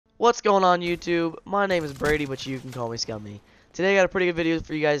What's going on YouTube? My name is Brady, but you can call me Scummy. Today I got a pretty good video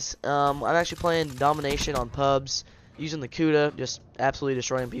for you guys. I'm actually playing Domination on pubs, using the CUDA, just absolutely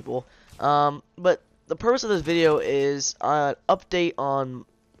destroying people. But the purpose of this video is an update on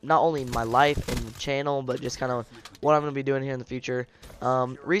not only my life and the channel, but just kind of what I'm going to be doing here in the future.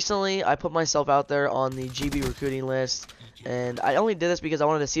 Recently, I put myself out there on the GB recruiting list, and I only did this because I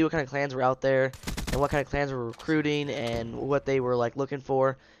wanted to see what kind of clans were out there, and what kind of clans were recruiting, and what they were like looking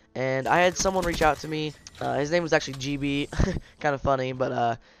for. And I had someone reach out to me. His name was actually GB, kind of funny,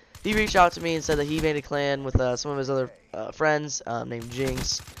 but he reached out to me and said that he made a clan with some of his other friends named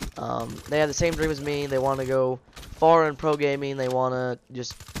JinX. They had the same dream as me. They want to go far in pro gaming. They want to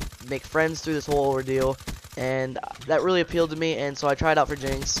just make friends through this whole ordeal, and that really appealed to me. And so I tried out for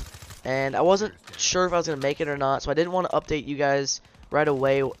JinX, and I wasn't sure if I was gonna make it or not. So I didn't want to update you guys right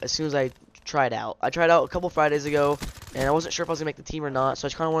away as soon as I tried out. I tried out a couple Fridays ago, and I wasn't sure if I was gonna make the team or not, so I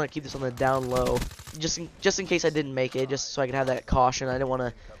just kind of want to keep this on the down low, just in case I didn't make it, just so I could have that caution. I didn't want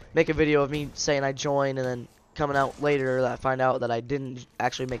to make a video of me saying I joined and then coming out later that I find out that I didn't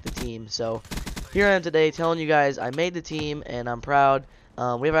actually make the team. So here I am today telling you guys I made the team, and I'm proud.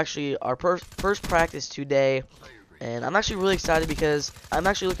 We have actually our first practice today, and I'm actually really excited because I'm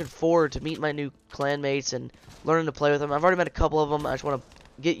actually looking forward to meeting my new clan mates and learning to play with them. I've already met a couple of them. I just want to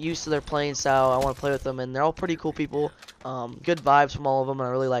get used to their playing style. I want to play with them, and they're all pretty cool people. Good vibes from all of them, and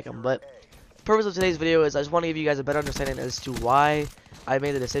I really like them. But the purpose of today's video is I just want to give you guys a better understanding as to why I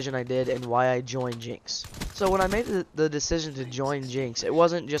made the decision I did and why I joined JinX. So when I made the decision to join JinX, it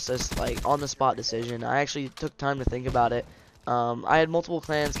wasn't just a like on the spot decision. I actually took time to think about it. I had multiple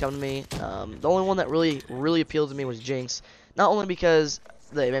clans come to me. The only one that really appealed to me was JinX. Not only because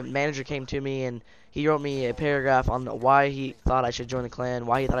the manager came to me and he wrote me a paragraph on why he thought I should join the clan,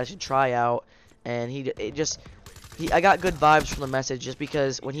 why he thought I should try out, and I got good vibes from the message just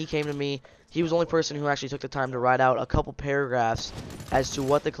because when he came to me, he was the only person who actually took the time to write out a couple paragraphs as to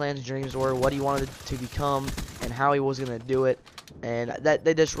what the clan's dreams were, what he wanted to become, and how he was going to do it. And that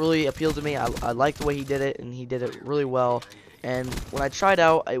just really appealed to me. I liked the way he did it, and he did it really well. And when I tried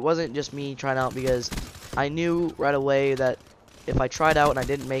out, it wasn't just me trying out, because I knew right away that if I tried out and I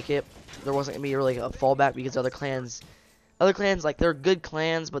didn't make it, there wasn't gonna be really a fallback, because other clans like they're good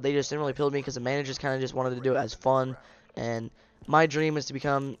clans, but they just didn't really appeal to me because the managers kind of just wanted to do it as fun. And my dream is to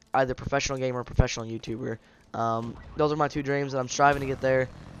become either professional gamer or professional YouTuber. Those are my two dreams, and I'm striving to get there,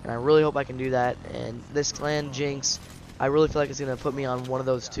 and I really hope I can do that. And this clan JinX, I really feel like it's gonna put me on one of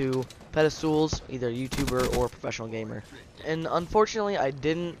those two pedestals, either YouTuber or professional gamer. And unfortunately, I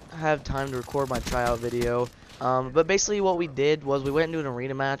didn't have time to record my tryout video. But basically what we did was we went into an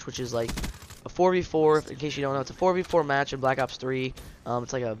arena match, which is like a 4v4. In case you don't know, it's a 4v4 match in Black Ops 3.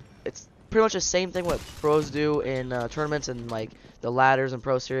 It's pretty much the same thing what pros do in tournaments and like the ladders and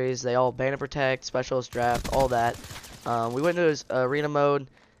pro series. They all ban and protect, specialist draft, all that. We went into his arena mode,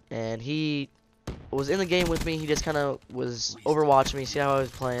 and he was in the game with me. He just kind of was overwatching me, see how I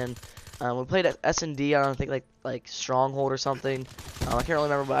was playing. We played at S&D, I don't think like Stronghold or something. I can't really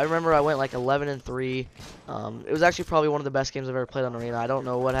remember, but I remember I went like 11-3. It was actually probably one of the best games I've ever played on Arena. I don't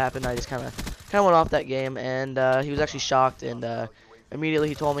know what happened. I just kind of went off that game, and he was actually shocked. And immediately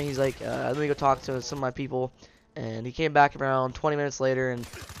he told me, he's like, let me go talk to some of my people. And he came back around 20 minutes later and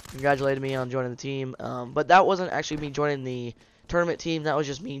congratulated me on joining the team. But that wasn't actually me joining the tournament team. That was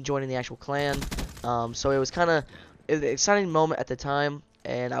just me joining the actual clan. So it was kind of an exciting moment at the time.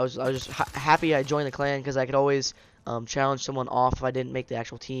 And I was just happy I joined the clan, because I could always challenge someone off if I didn't make the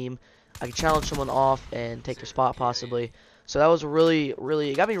actual team. I could challenge someone off and take their spot possibly. So that was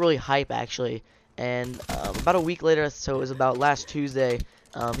it got me really hype actually. And about a week later, so it was about last Tuesday,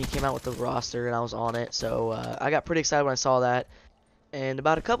 he came out with the roster and I was on it. So I got pretty excited when I saw that. And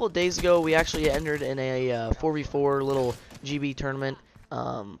about a couple of days ago, we actually entered in a 4v4 little GB tournament.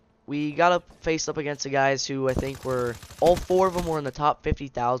 We got up faced up against the guys who I think were, all four of them were in the top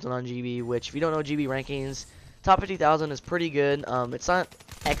 50,000 on GB, which if you don't know GB rankings, top 50,000 is pretty good. It's not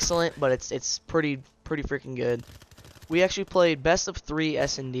excellent, but it's pretty freaking good. We actually played best of 3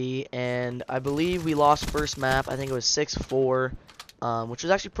 S&D, and I believe we lost first map. I think it was 6-4, which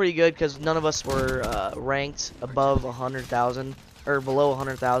was actually pretty good because none of us were ranked above 100,000 or below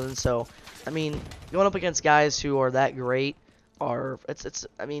 100,000. So I mean, going up against guys who are that great, it's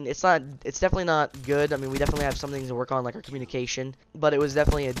definitely not good. I mean, we definitely have some things to work on, like our communication, but it was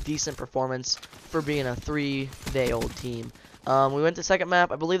definitely a decent performance for being a 3-day-old team. We went to second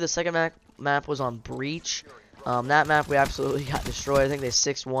map. I believe the second map was on Breach. That map we absolutely got destroyed. I think they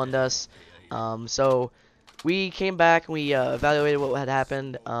 6-1'd us. So we came back and we evaluated what had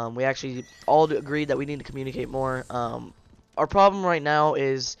happened. We actually all agreed that we need to communicate more. Our problem right now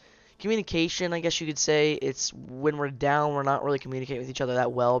is communication, I guess you could say. It's when we're down, we're not really communicating with each other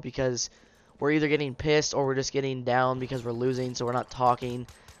that well because we're either getting pissed or we're just getting down because we're losing, so we're not talking.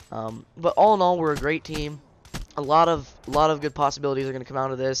 But all in all, we're a great team. A lot of good possibilities are going to come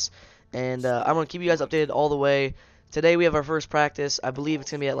out of this, and I'm going to keep you guys updated all the way. Today we have our first practice. I believe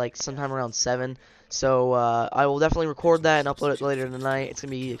it's going to be at like sometime around 7. So I will definitely record that and upload it later tonight. It's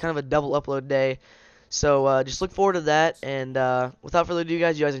going to be kind of a double upload day. So just look forward to that, and without further ado,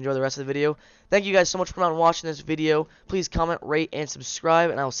 guys, you guys enjoy the rest of the video. Thank you guys so much for coming out and watching this video. Please comment, rate, and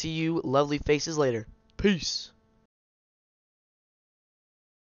subscribe, and I will see you lovely faces later. Peace.